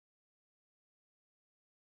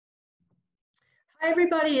Hi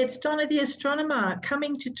everybody, it's Donna the Astronomer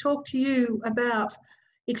coming to talk to you about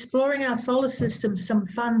exploring our solar system, some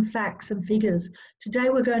fun facts and figures. Today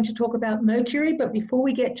we're going to talk about Mercury, but before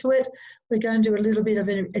we get to it, we're going to do a little bit of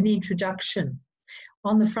an introduction.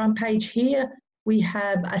 On the front page here, we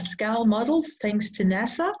have a scale model, thanks to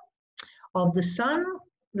NASA, of the Sun.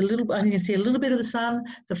 You can see a little bit of the Sun,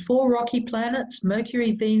 the 4 rocky planets,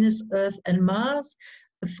 Mercury, Venus, Earth, and Mars,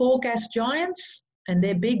 the 4 gas giants, and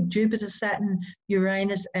they're big: Jupiter, Saturn,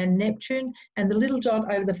 Uranus, and Neptune. And the little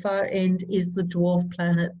dot over the far end is the dwarf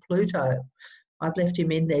planet Pluto. I've left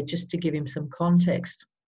him in there just to give him some context.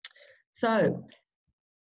 So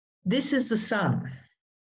this is the Sun.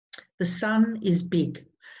 The Sun is big.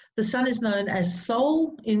 The Sun is known as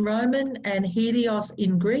Sol in Roman and Helios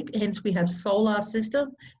in Greek, hence we have solar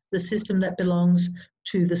system, the system that belongs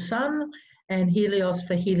to the Sun, and Helios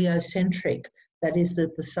for heliocentric. That is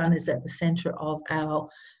that the Sun is at the centre of our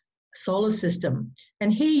solar system.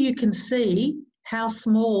 And here you can see how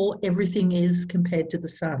small everything is compared to the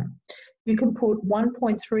Sun. You can put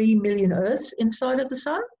 1.3 million Earths inside of the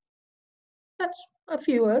Sun. That's a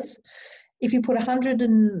few Earths. If you put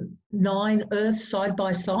 109 Earths side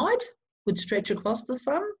by side, would stretch across the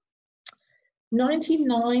Sun.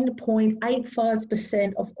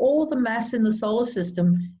 99.85% of all the mass in the solar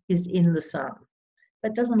system is in the Sun.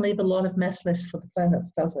 That doesn't leave a lot of mass left for the planets,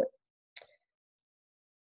 does it?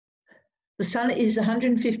 The Sun is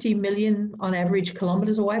 150 million on average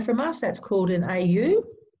kilometres away from us. That's called an AU,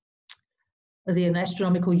 an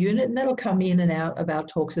astronomical unit, and that'll come in and out of our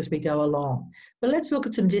talks as we go along. But let's look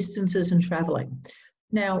at some distances and travelling.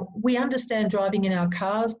 Now, we understand driving in our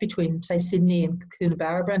cars between, say, Sydney and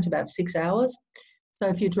Coonabarabran, it's about 6 hours. So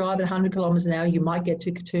if you drive at 100 kilometres an hour, you might get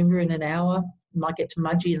to Katoomba in an hour, you might get to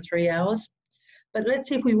Mudgee in 3 hours. But let's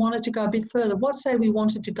see if we wanted to go a bit further. What say we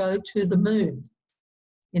wanted to go to the moon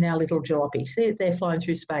in our little jalopy? See if they're flying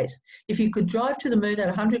through space. If you could drive to the moon at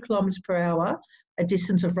 100 kilometres per hour, a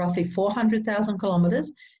distance of roughly 400,000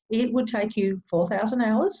 kilometres, it would take you 4,000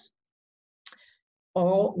 hours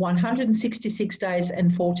or 166 days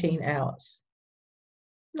and 14 hours.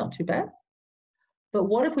 Not too bad. But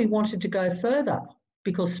what if we wanted to go further?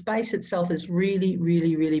 Because space itself is really,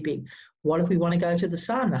 really, really big. What if we want to go to the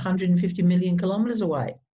Sun, 150 million kilometres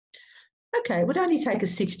away? Okay, it would only take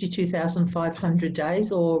us 62,500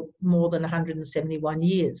 days or more than 171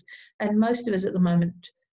 years. And most of us at the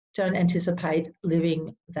moment don't anticipate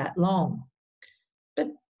living that long. But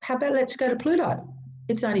how about let's go to Pluto?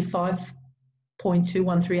 It's only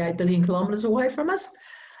 5.2138 billion kilometres away from us.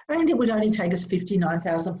 And it would only take us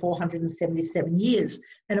 59,477 years.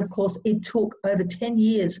 And of course, it took over 10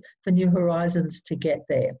 years for New Horizons to get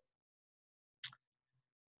there.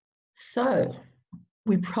 So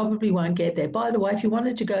we probably won't get there. By the way, if you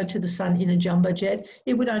wanted to go to the Sun in a jumbo jet,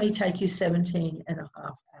 it would only take you 17.5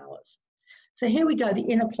 hours. So here we go, the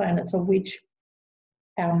inner planets, of which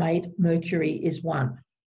our mate Mercury is one.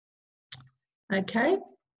 Okay,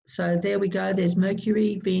 so there we go. There's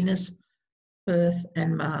Mercury, Venus, Earth,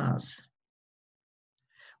 and Mars.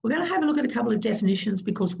 We're going to have a look at a couple of definitions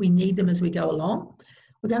because we need them as we go along.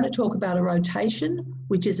 We're going to talk about a rotation,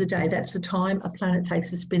 which is a day. That's the time a planet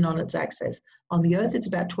takes a spin on its axis. On the Earth, it's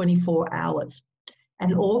about 24 hours.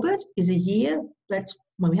 An orbit is a year. That's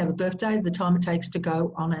when we have a birthday, the time it takes to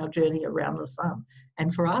go on our journey around the Sun.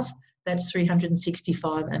 And for us, that's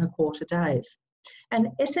 365.25 days. And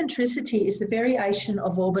eccentricity is the variation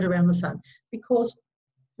of orbit around the Sun, because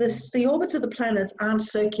the orbits of the planets aren't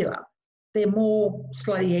circular. They're more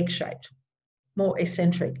slightly egg-shaped, more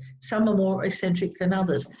eccentric. Some are more eccentric than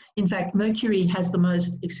others. In fact, Mercury has the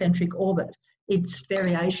most eccentric orbit. Its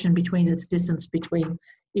variation between its distance between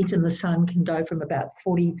it and the Sun can go from about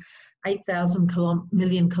 48,000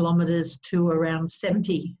 million kilometres to around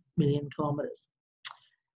 70 million kilometres.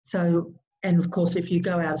 So, and of course, if you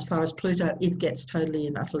go out as far as Pluto, it gets totally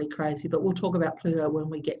and utterly crazy. But we'll talk about Pluto when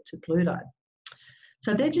we get to Pluto.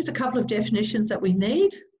 So they're just a couple of definitions that we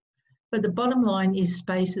need. But the bottom line is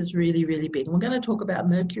space is really, really big. And we're going to talk about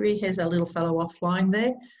Mercury. Here's our little fellow off flying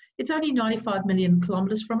there. It's only 95 million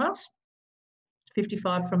kilometres from us,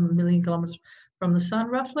 55 million kilometres from the Sun,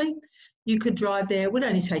 roughly. You could drive there. It would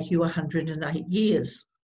only take you 108 years.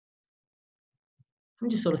 I'm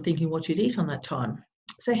just sort of thinking what you'd eat on that time.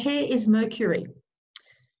 So here is Mercury.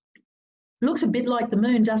 Looks a bit like the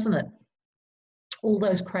moon, doesn't it? All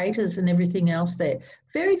those craters and everything else there.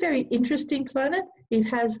 Very, very interesting planet. It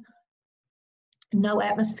has no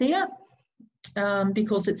atmosphere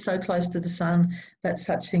because it's so close to the Sun that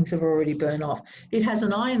such things have already burned off. It has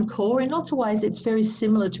an iron core. In lots of ways, it's very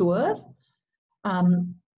similar to Earth.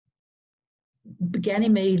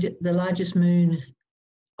 Ganymede, the largest moon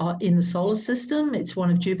in the solar system. It's one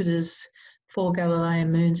of Jupiter's 4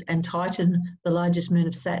 Galilean moons, and Titan, the largest moon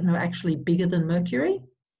of Saturn, are actually bigger than Mercury,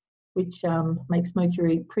 which makes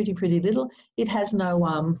Mercury pretty little. It has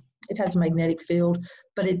no, it has a magnetic field,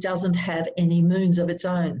 but it doesn't have any moons of its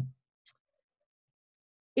own.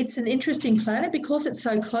 It's an interesting planet because it's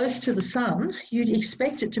so close to the sun. You'd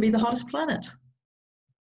expect it to be the hottest planet.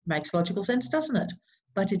 Makes logical sense, doesn't it?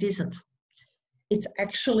 But it isn't. It's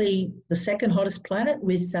actually the second hottest planet,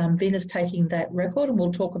 with Venus taking that record, and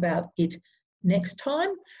we'll talk about it next time.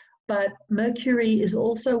 But Mercury is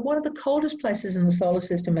also one of the coldest places in the solar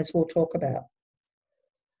system, as we'll talk about.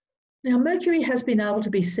 Now, Mercury has been able to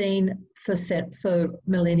be seen for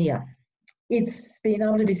millennia. It's been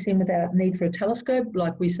able to be seen without need for a telescope.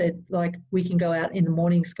 Like we said, like we can go out in the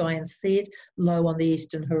morning sky and see it low on the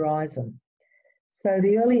eastern horizon. So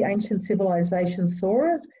the early ancient civilizations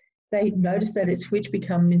saw it. They noticed that it switched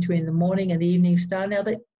between the morning and the evening star. Now,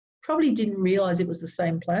 they probably didn't realize it was the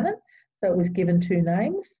same planet, so it was given two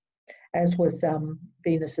names, as was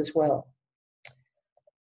Venus as well.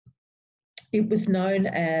 It was known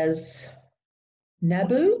as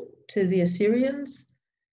Nabu to the Assyrians.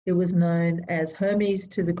 It was known as Hermes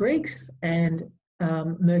to the Greeks, and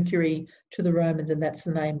Mercury to the Romans, and that's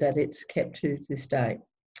the name that it's kept to this day.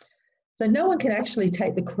 So no one can actually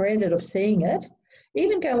take the credit of seeing it.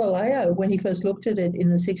 Even Galileo, when he first looked at it in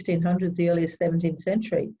the 1600s, the earliest 17th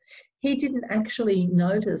century, he didn't actually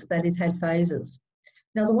notice that it had phases.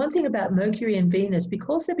 Now, the one thing about Mercury and Venus,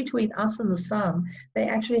 because they're between us and the sun, they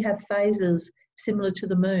actually have phases similar to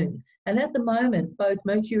the moon. And at the moment, both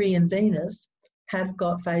Mercury and Venus have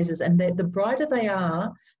got phases, and the brighter they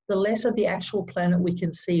are, the less of the actual planet we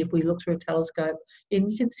can see if we look through a telescope.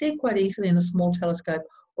 And you can see it quite easily in a small telescope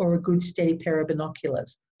or a good steady pair of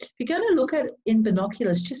binoculars. If you're going to look at it in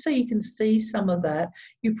binoculars, just so you can see some of that,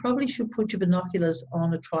 you probably should put your binoculars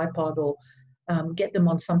on a tripod or get them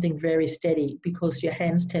on something very steady, because your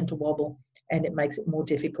hands tend to wobble and it makes it more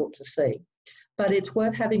difficult to see. But it's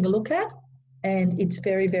worth having a look at, and it's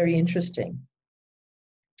very interesting.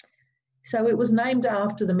 So it was named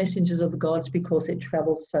after the messengers of the gods because it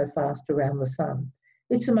travels so fast around the sun.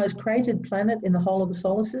 It's the most cratered planet in the whole of the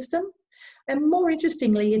solar system. And more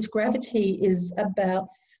interestingly, its gravity is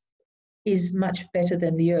much better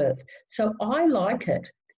than the Earth. So I like it.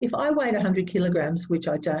 If I weighed 100 kilograms, which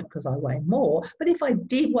I don't because I weigh more, but if I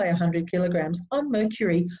did weigh 100 kilograms on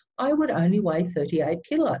Mercury, I would only weigh 38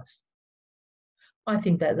 kilos. I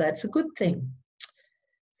think that that's a good thing.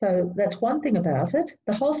 So that's one thing about it.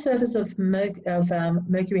 The whole surface of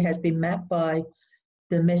Mercury has been mapped by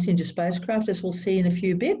the Messenger spacecraft, as we'll see in a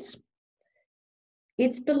few bits.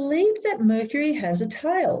 It's believed that Mercury has a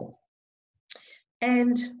tail,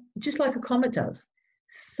 and just like a comet does.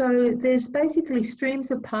 So there's basically streams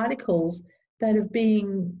of particles that have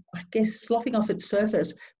been, I guess, sloughing off its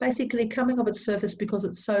surface, basically coming off its surface because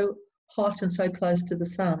it's so hot and so close to the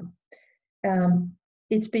sun.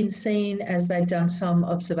 It's been seen, as they've done some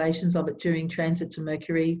observations of it during transits of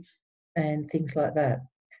Mercury and things like that.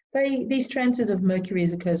 These transits of Mercury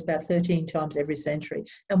occurs about 13 times every century,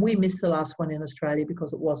 and we missed the last one in Australia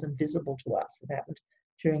because it wasn't visible to us. It happened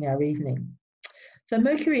during our evening. So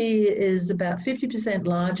Mercury is about 50%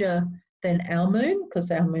 larger than our moon,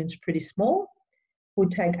 because our moon's pretty small. It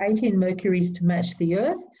would take 18 Mercuries to match the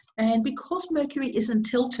Earth, and because Mercury isn't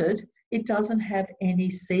tilted, it doesn't have any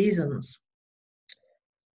seasons.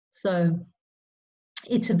 So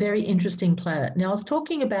it's a very interesting planet. Now, I was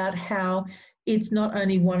talking about how it's not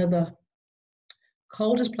only one of the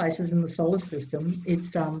coldest places in the solar system,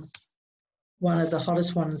 it's one of the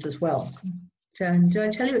hottest ones as well. Did I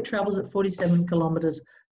tell you it travels at 47 kilometres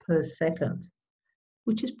per second,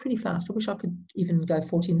 which is pretty fast. I wish I could even go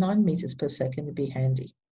 49 metres per second, it'd be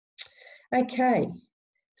handy. Okay,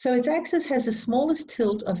 so its axis has the smallest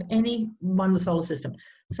tilt of any one in the solar system.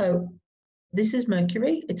 So this is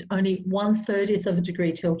Mercury. It's only 1/30th of a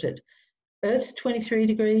degree tilted. Earth's 23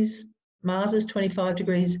 degrees, Mars is 25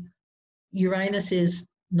 degrees, Uranus is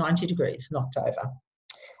 90 degrees, knocked over.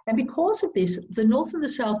 And because of this, the north and the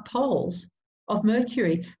south poles of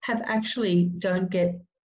Mercury don't get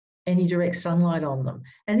any direct sunlight on them.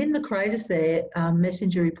 And in the craters there,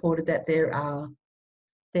 Messenger reported that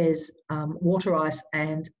there's water ice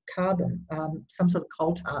and carbon, some sort of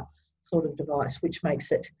coal tar sort of device, which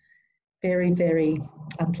makes it very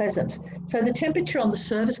unpleasant. So the temperature on the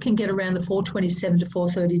surface can get around the 427 to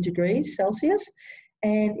 430 degrees Celsius.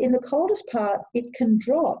 And in the coldest part, it can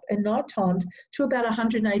drop at night times to about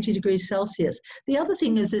 180 degrees Celsius. The other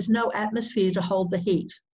thing is there's no atmosphere to hold the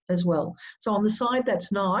heat as well. So on the side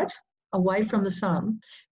that's night, away from the sun,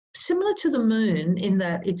 similar to the moon in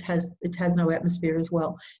that it has no atmosphere as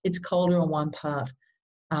well. It's colder on one part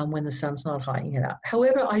when the sun's not heating it up.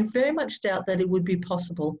 However, I very much doubt that it would be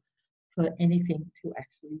possible for anything to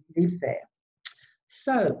actually live there.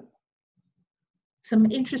 So,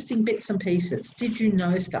 some interesting bits and pieces. Did you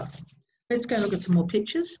know stuff? Let's go look at some more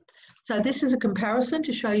pictures. So this is a comparison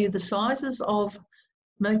to show you the sizes of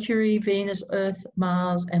Mercury, Venus, Earth,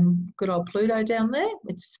 Mars, and good old Pluto down there.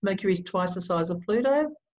 Mercury's twice the size of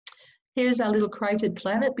Pluto. Here's our little cratered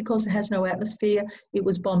planet. Because it has no atmosphere, it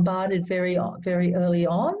was bombarded very, very early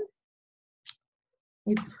on.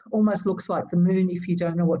 It almost looks like the moon if you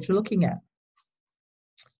don't know what you're looking at.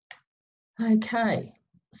 Okay,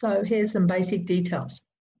 so here's some basic details.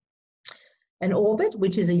 An orbit,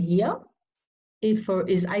 which is a year,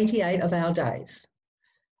 is 88 of our days.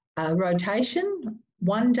 Rotation,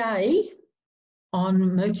 1 day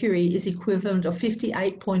on Mercury is equivalent of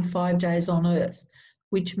 58.5 days on Earth,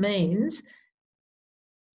 which means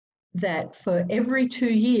that for every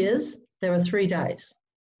 2 years, there are 3 days.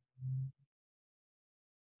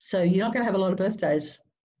 So you're not going to have a lot of birthdays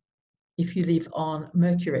if you live on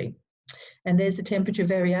Mercury. And there's the temperature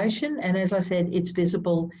variation. And as I said, it's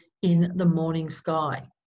visible in the morning sky.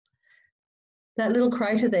 That little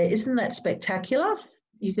crater there, isn't that spectacular?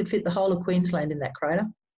 You could fit the whole of Queensland in that crater.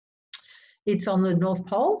 It's on the North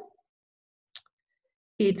Pole.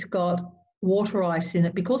 It's got water ice in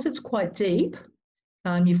it. Because it's quite deep,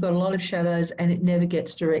 you've got a lot of shadows and it never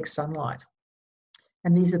gets direct sunlight.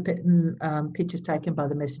 And these are pictures taken by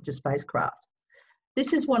the Messenger spacecraft.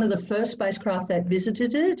 This is one of the first spacecraft that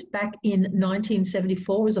visited it back in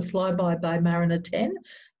 1974 as a flyby by Mariner 10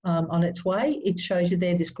 on its way. It shows you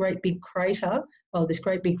there this great big crater, or this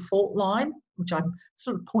great big fault line, which I'm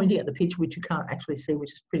sort of pointing at the picture, which you can't actually see,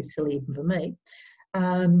 which is pretty silly even for me.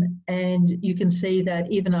 And you can see that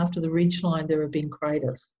even after the ridge line, there have been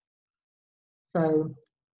craters. So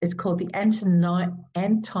it's called the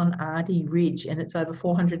Antonadi Ridge, and it's over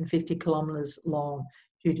 450 kilometres long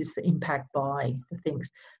due to the impact by the things.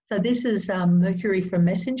 So this is Mercury from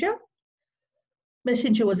Messenger.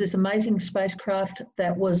 Messenger was this amazing spacecraft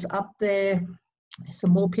that was up there.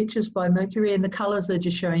 Some more pictures by Mercury, and the colours are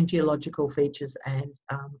just showing geological features and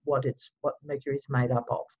what Mercury is made up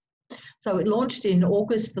of. So it launched in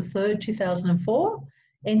August the 3rd, 2004,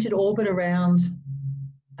 entered orbit around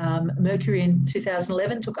Mercury in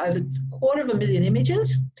 2011, took over 250,000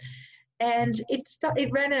 images, and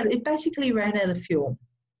it basically ran out of fuel.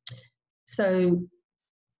 So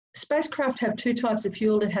spacecraft have 2 types of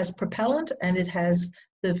fuel. It has propellant and it has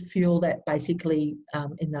the fuel that basically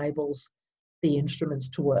enables the instruments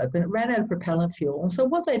to work. And it ran out of propellant fuel. And so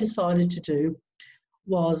what they decided to do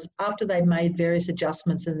was, after they made various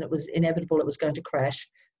adjustments and it was inevitable it was going to crash,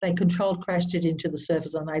 they controlled crashed it into the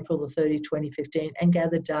surface on April the 30th, 2015, and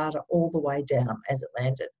gathered data all the way down as it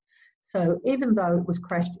landed. So even though it was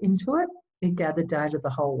crashed into it, it gathered data the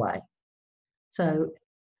whole way. So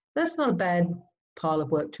that's not a bad pile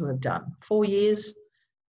of work to have done. 4 years,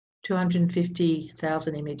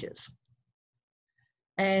 250,000 images.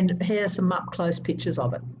 And here are some up-close pictures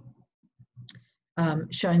of it,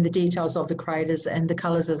 showing the details of the craters, and the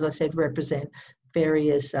colours, as I said, represent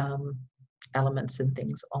various elements and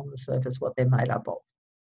things on the surface, what they're made up of.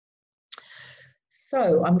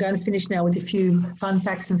 So I'm going to finish now with a few fun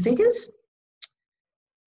facts and figures.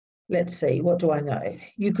 Let's see, what do I know?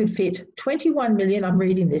 You could fit 21 million, I'm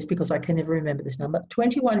reading this because I can never remember this number,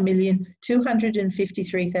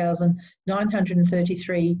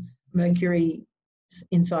 21,253,933 Mercury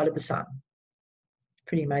inside of the sun.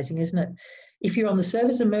 Pretty amazing, isn't it? If you're on the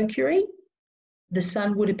surface of Mercury, the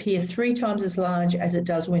sun would appear 3 times as large as it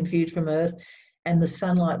does when viewed from Earth, and the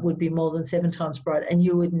sunlight would be more than 7 times bright, and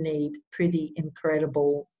you would need pretty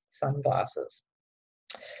incredible sunglasses.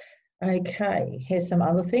 Okay, here's some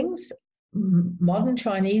other things. Modern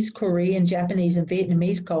Chinese, Korean, Japanese, and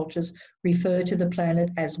Vietnamese cultures refer to the planet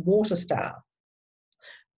as water star.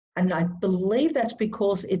 And I believe that's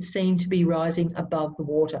because it's seen to be rising above the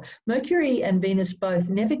water. Mercury and Venus both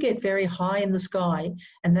never get very high in the sky,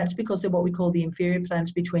 and that's because they're what we call the inferior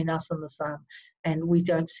planets between us and the sun, and we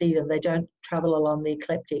don't see them. They don't travel along the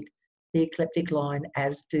ecliptic line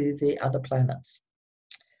as do the other planets.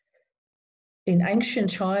 In ancient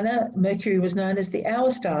China, Mercury was known as the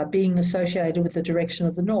hour star, being associated with the direction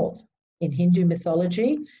of the north. In Hindu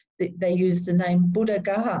mythology, they used the name Buddha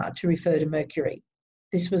Gaha to refer to Mercury.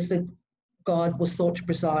 This was the god was thought to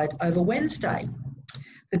preside over Wednesday.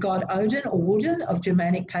 The god Odin, or Woden, of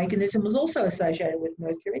Germanic paganism was also associated with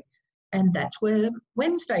Mercury, and that's where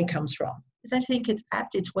Wednesday comes from. I think it's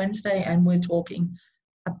apt, it's Wednesday, and we're talking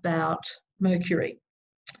about Mercury.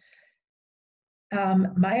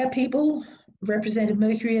 Maya people represented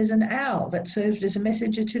Mercury as an owl that served as a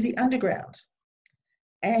messenger to the underground.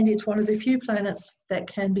 And it's one of the few planets that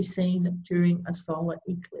can be seen during a solar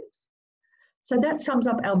eclipse. So that sums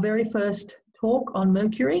up our very first talk on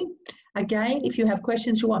Mercury. Again, if you have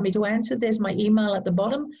questions you want me to answer, there's my email at the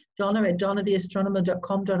bottom,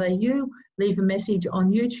 donna@donnatheastronomer.com.au. Leave a message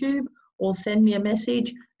on YouTube or send me a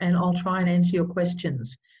message and I'll try and answer your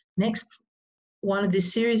questions. Next one of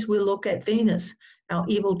this series, we'll look at Venus, our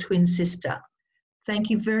evil twin sister.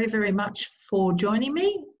 Thank you very, very much for joining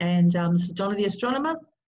me. And this is Donna the Astronomer,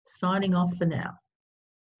 signing off for now.